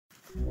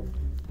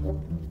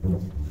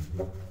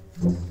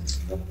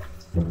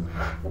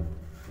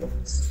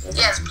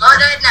Yes, blow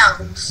that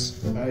nose.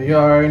 You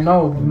already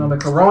know. You know the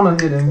corona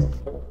hitting.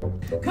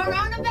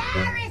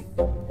 Coronavirus!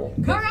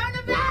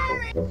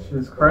 Coronavirus!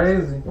 Shit's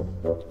crazy.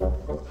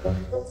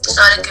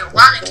 So the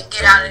corona can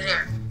get out of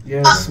there.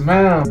 Yes,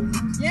 ma'am.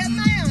 Yes,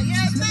 ma'am.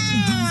 Yes,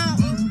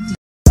 ma'am.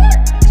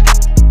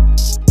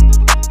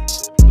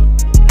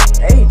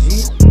 Hey,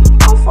 G.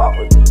 Don't fuck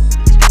with this.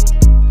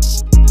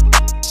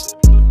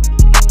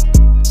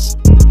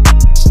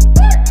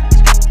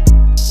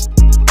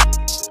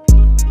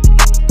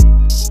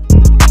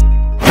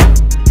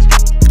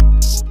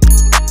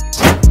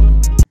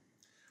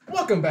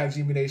 Welcome back,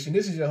 Gmb Nation.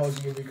 This is your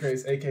host, Gmb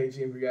Reacts, aka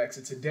Gmb Reacts,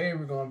 and today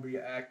we're going to be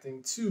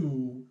reacting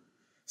to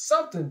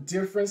something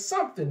different,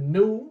 something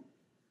new.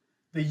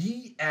 The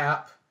Yee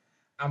app.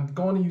 I'm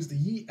going to use the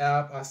Yee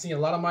app. I've seen a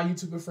lot of my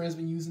YouTuber friends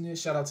been using it.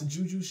 Shout out to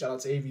Juju. Shout out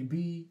to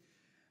AVB.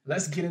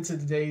 Let's get into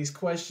today's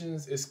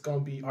questions. It's going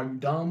to be, are you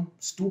dumb?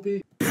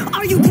 Stupid?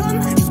 Are you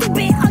dumb?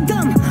 Stupid or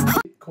dumb?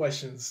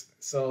 Questions.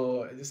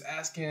 So just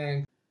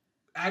asking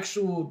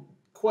actual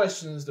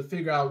questions to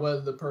figure out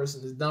whether the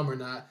person is dumb or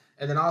not.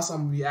 And then also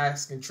I'm going to be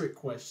asking trick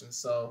questions.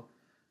 So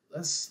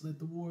let's let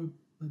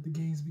the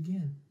games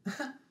begin.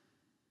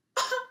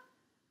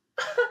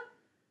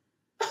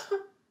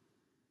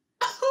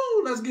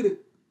 Let's get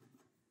it.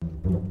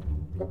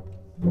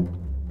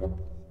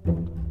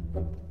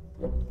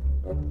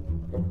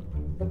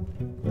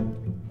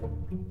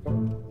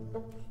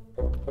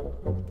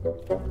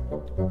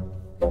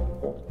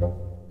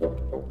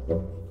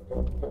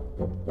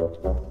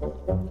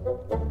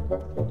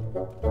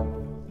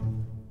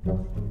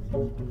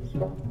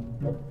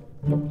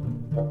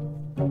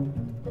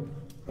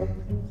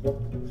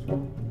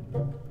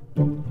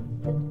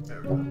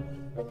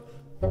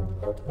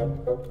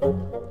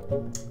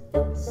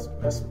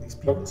 Mess with these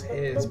people's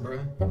heads, bro.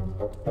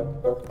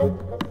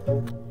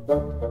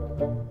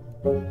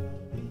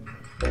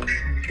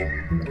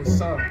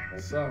 What's up?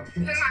 What's up?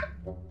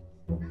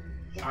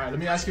 Alright, let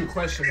me ask you a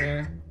question,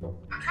 man.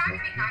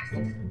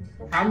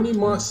 How many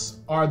months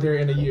are there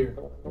in a year?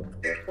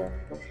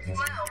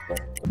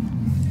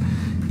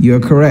 You're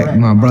correct,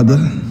 my brother.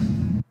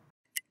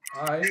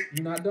 Alright,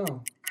 you're not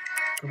dumb.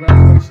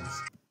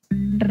 Congratulations.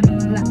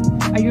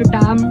 Are you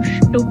dumb,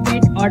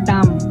 stupid, or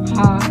dumb?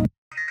 Huh?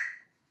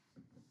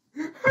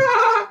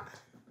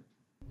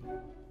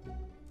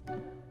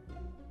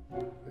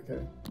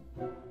 Okay.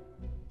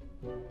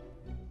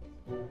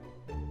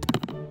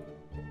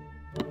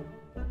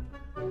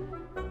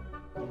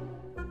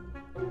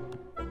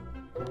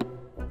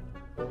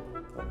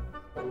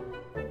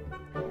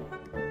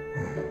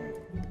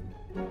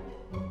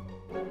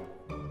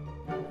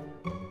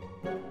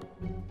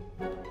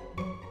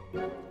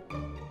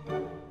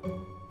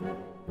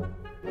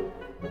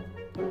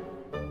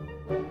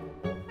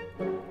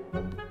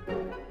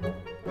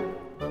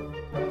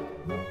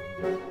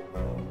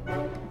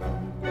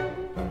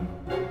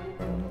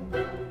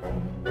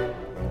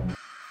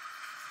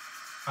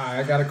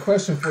 I got a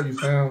question for you,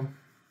 fam.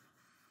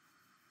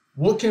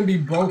 What can be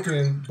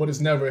broken but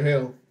is never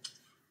held?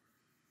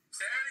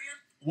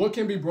 What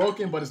can be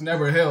broken but is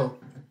never held?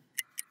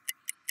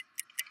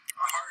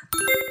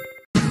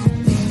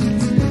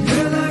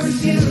 Girl, I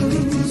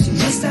refuse. You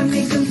must have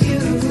me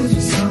confused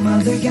with some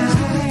other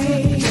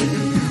guy.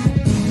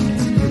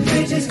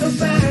 Bridges go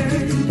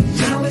burn.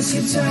 Now it's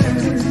your turn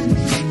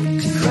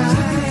to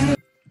cry.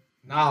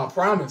 Nah, I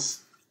promise.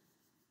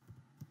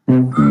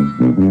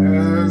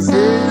 See?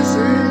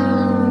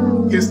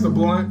 Gets the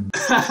blunt.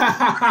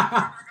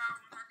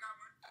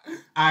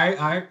 Alright.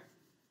 Alright,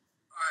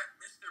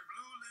 Mr.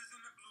 Blue lives in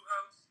the blue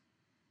house.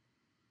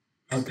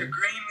 Mr. Okay.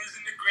 Green lives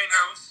in the green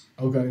house.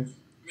 Okay.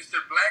 Mr.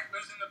 Black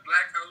lives in the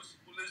black house.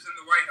 Who lives in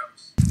the White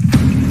House?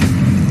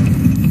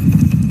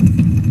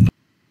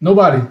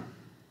 Nobody.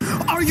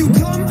 Are you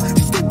dumb,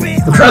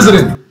 stupid? The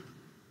president.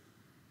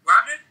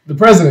 Robin? The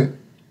president.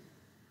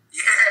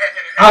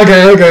 Yeah.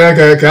 Okay. I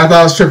thought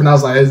I was tripping. I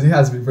was like, he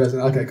has to be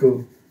president. Okay,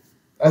 cool.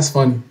 That's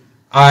funny.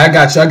 Alright,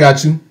 I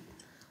got you.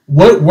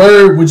 What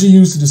word would you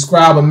use to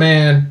describe a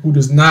man who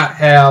does not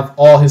have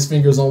all his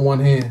fingers on one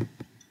hand?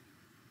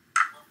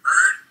 What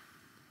bird?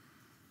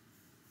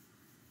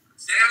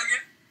 Say that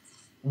again?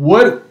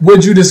 What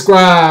would you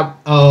describe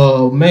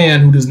a man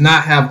who does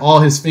not have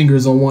all his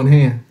fingers on one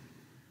hand?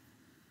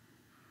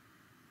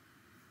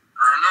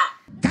 I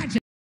don't know. Gotcha.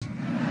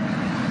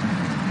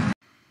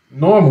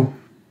 Normal.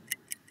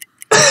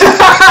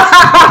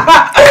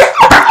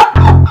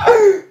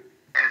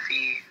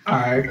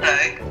 Alright.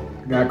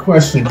 Got a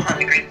question.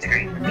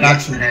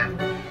 Got you.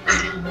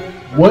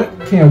 What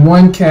can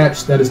one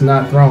catch that is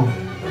not thrown?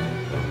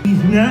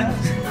 He's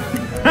nuts.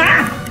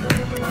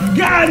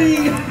 Got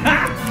him.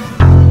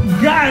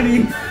 Got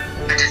him.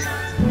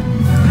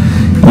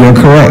 You're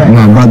correct,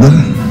 my brother.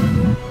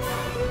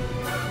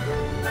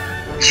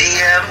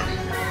 GM.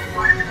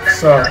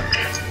 So,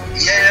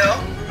 Yeah.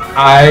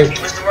 alright.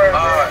 What's the word?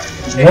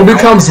 What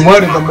becomes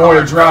muddy the more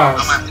it dries?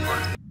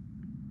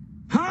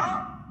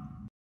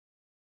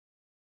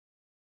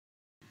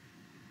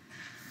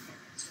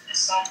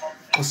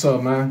 What's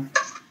up, man?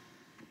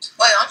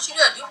 Wait, aren't you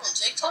that dude on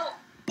TikTok?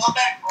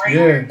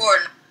 Yeah. Or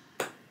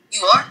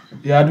you are?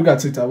 Yeah, I do got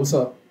TikTok. What's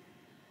up?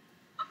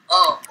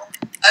 Oh,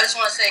 I just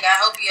want to say I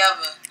hope you have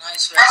a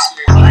nice rest of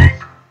your day.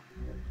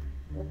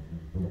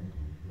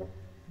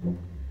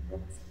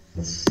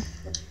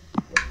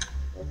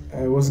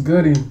 Hey, what's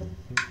goody?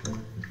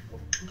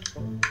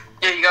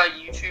 Yeah, you got a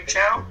YouTube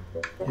channel?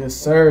 Yes,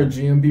 sir.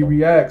 Gmb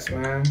Reacts,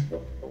 man.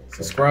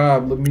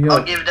 Subscribe. Look me I'll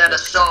up. give that a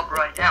sub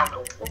right now.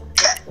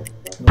 Yeah.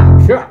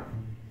 Yeah.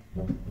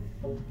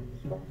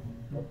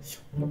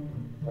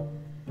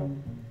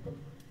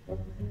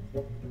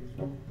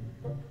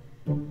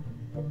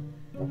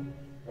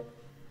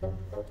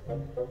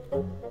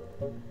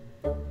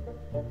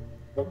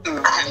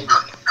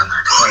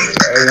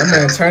 Hey, that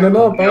man turning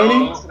up, ain't he?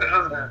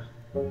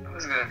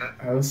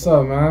 Hey, what's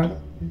up, man?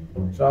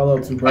 What y'all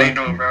up to, bro? How you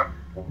doing, bro?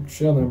 I'm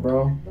chilling,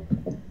 bro. I'm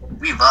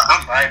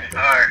vibing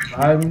hard.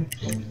 Vibing?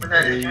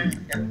 Hey,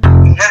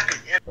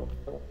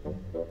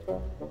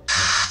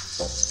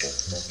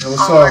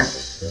 what's up?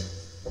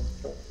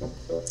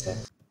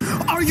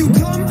 Are you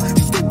dumb,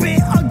 stupid,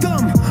 or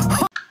dumb?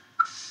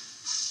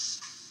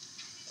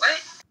 What?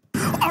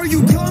 Are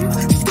you dumb,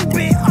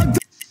 stupid, or dumb?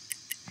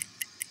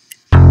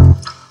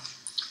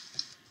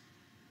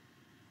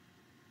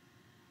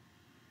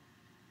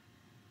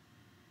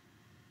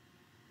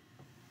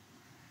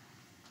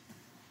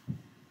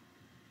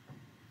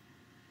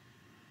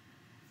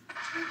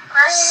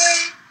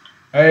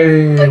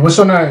 Hey, what's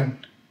your name?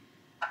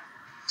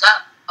 What's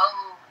up?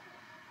 Oh,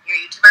 you're a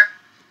YouTuber?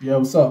 Yeah,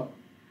 what's up?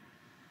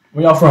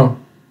 Where y'all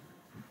from?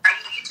 Are you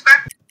a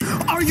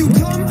YouTuber? Are you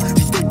dumb,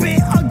 stupid,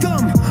 or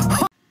dumb?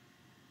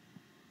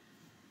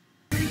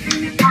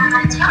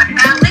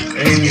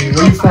 Hey,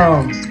 where you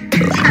from?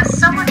 Yeah,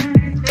 someone.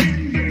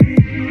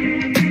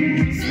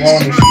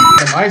 Swallowing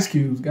some ice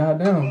cubes,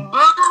 goddamn.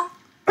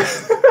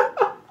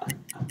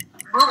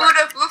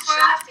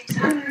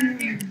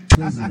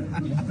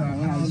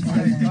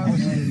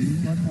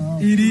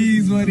 It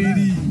is what it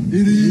is.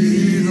 It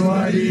is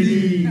what it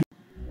is.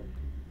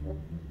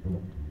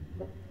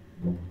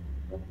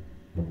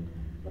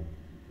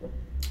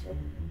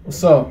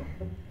 What's up?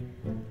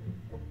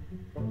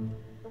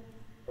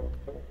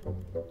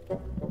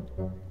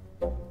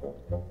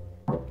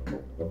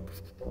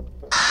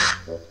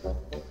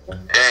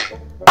 Hey,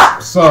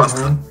 What's up,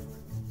 man?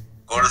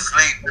 go to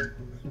sleep.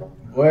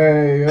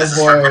 Wait, your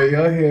boy,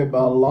 your head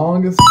about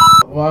long as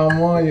while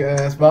I'm on your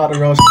ass, about to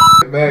roll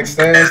back,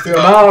 stand still.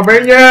 Nah,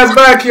 bring your ass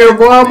back here,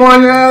 boy. I'm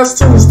on your ass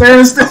too,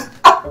 stand still.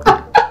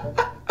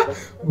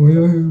 Boy,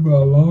 your head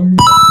about long as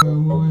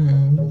I'm on your ass.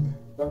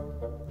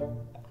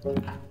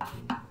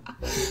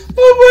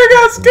 Oh boy,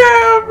 got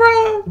scared,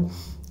 bro.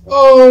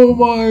 Oh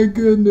my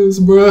goodness,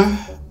 bro.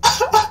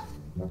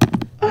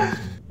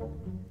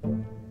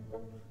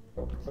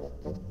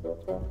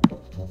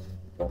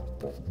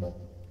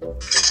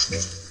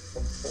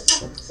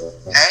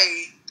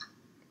 Hey,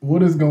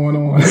 What is going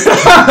on? she was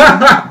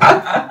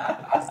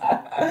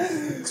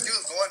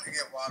going to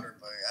get water,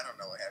 but I don't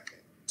know what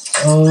happened.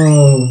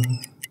 Oh.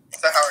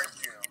 So how are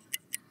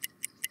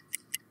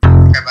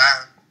you? Okay,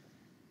 bye.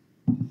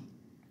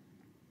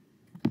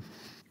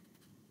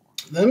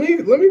 Let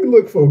me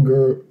look for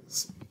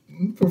girls. I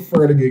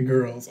prefer to get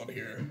girls on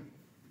here.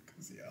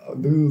 Cause y'all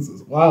dudes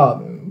is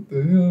wild, man. What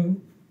the hell?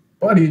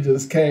 Buddy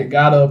just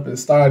got up and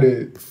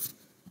started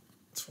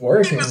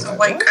twerking.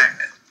 Like, what?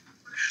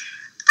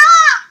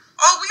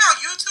 Oh, we on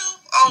YouTube?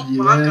 Oh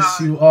my Yes,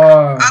 God. you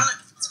are. Here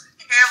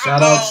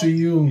Shout out to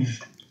you.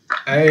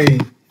 Hey,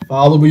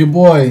 follow your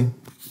boy.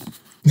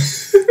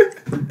 What's your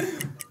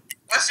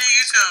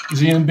YouTube?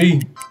 GMB.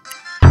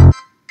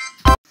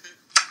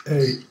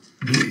 A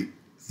B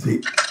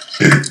C.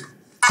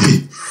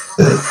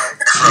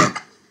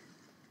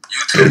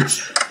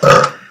 YouTube.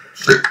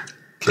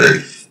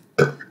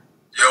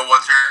 Yo,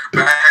 what's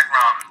your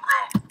background, bro?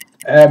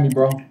 Add me,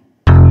 bro.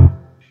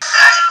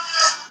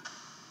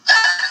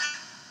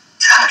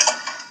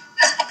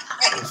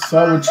 What's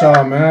up with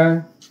y'all,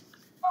 man?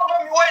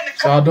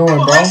 What y'all doing,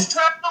 bro?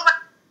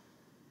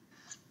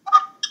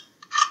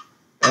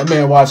 That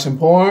man watching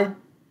porn?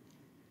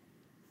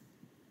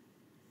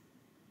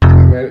 That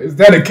man is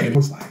dedicated.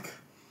 It's like,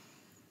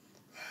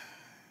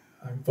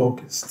 I'm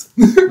focused.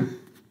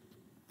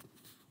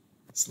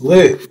 It's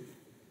lit.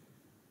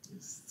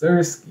 It's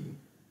thirsty.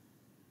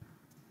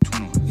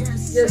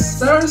 Yes,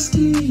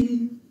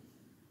 thirsty.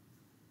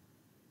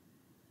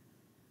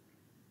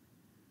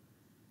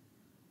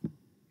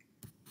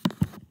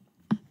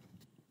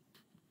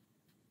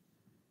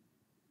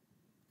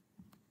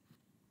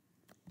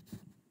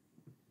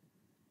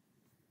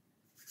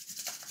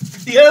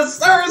 Yes,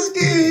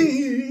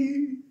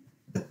 thirsty.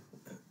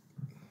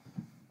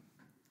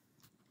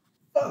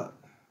 Fuck.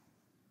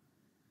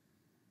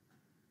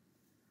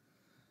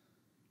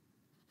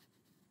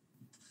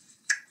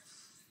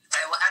 Hey,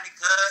 what happened,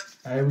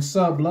 good? Hey, what's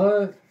up,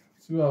 blood? What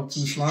you up to,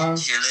 slime?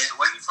 Chillin'.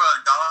 Where you from,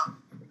 dog?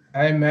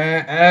 Hey,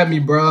 man, add me,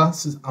 bro. I'm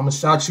gonna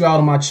shout you out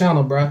on my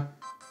channel, bro. Johnny,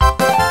 you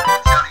got a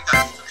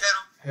YouTube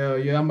channel? Hell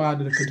yeah, I'm out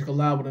to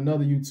collab with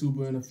another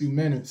YouTuber in a few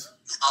minutes.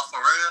 Oh, for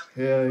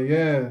real? Hell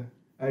yeah.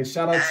 Hey,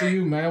 shout out to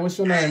you, man. What's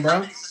your name, How bro?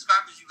 many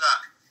subscribers you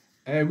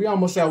got? Hey, we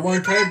almost at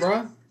 1K,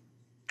 bro.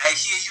 Hey,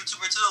 she a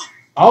YouTuber too.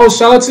 Oh,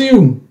 shout out to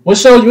you.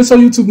 What's your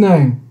YouTube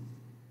name?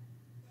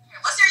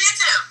 What's your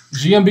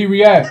YouTube? Gmb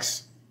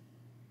Reacts.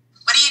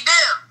 What do you do?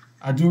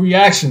 I do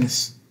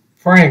reactions,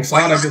 pranks, all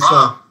Where that you good from?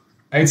 stuff.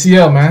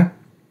 ATL, man.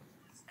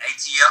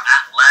 ATL,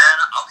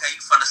 Atlanta. Okay,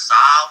 you from the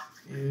South?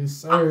 Yes,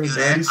 sir. I feel Dirty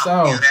that. I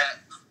South. feel that.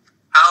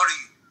 How old are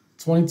you?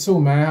 22,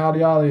 man. How old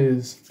y'all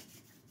is?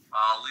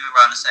 We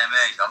around the same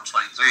age. I'm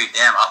 23.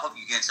 Damn, I hope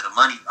you get into the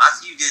money. I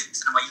see you get into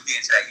the money. You get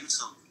into that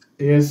YouTube.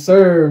 Yes,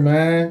 sir,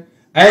 man.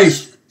 Hey, Hey,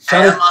 shout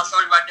that's out. my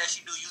shorty right there.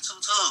 She do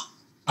YouTube too.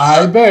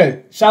 I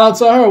bet. Shout out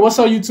to her. What's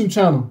her YouTube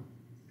channel?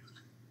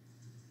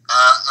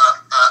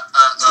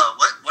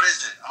 What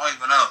is it? I don't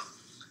even know.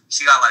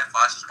 She got like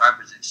 5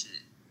 subscribers and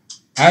shit.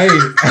 Hey.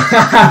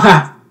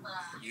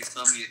 You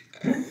feel me?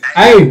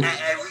 Hey. we get.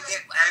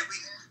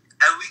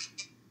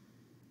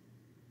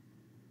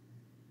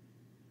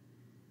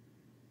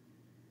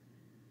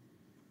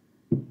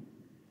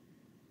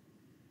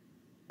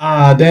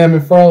 Ah, damn,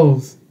 it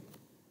froze.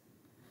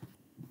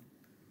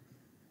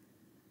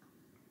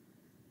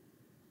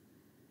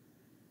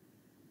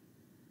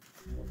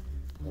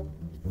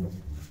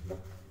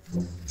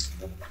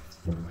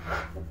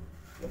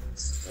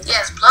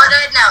 Yes, blow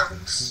that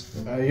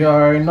nose. Hey, you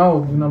already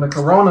know. You know the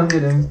corona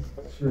hitting.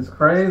 Shit's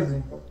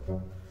crazy.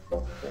 So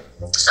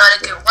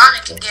the corona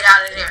can get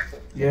out of there.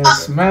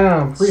 Yes,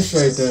 ma'am.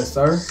 Appreciate that,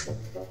 sir.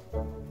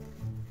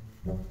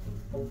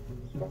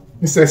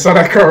 You said so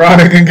that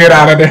corona can get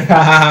out of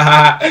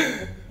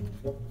there.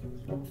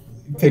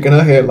 Picking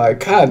her head like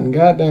cotton.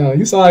 Goddamn.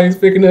 You saw he's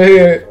picking her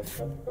head.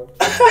 Take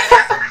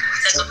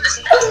up this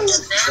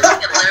nose. Then you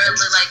can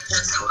literally like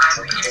just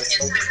environment. And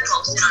it's been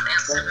posted on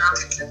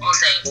Instagram all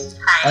day.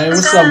 Hi. Hey,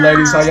 what's up,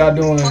 ladies? How y'all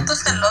doing?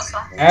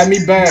 Add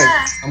me back.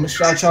 I'm gonna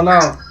shout y'all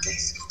out.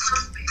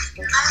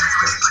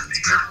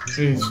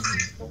 Peace.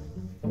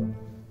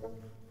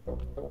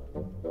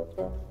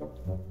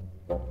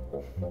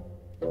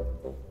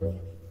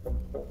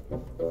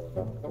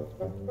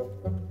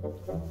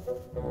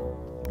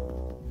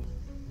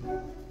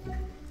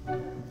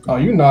 Oh,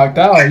 you knocked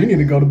out. You need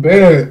to go to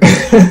bed.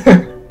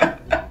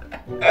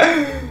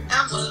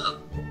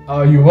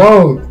 Oh, you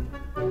won't.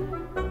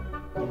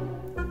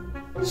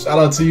 Shout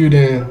out to you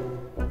then.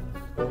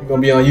 You're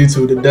gonna be on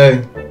YouTube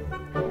today.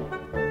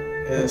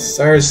 Yes,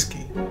 Sirski.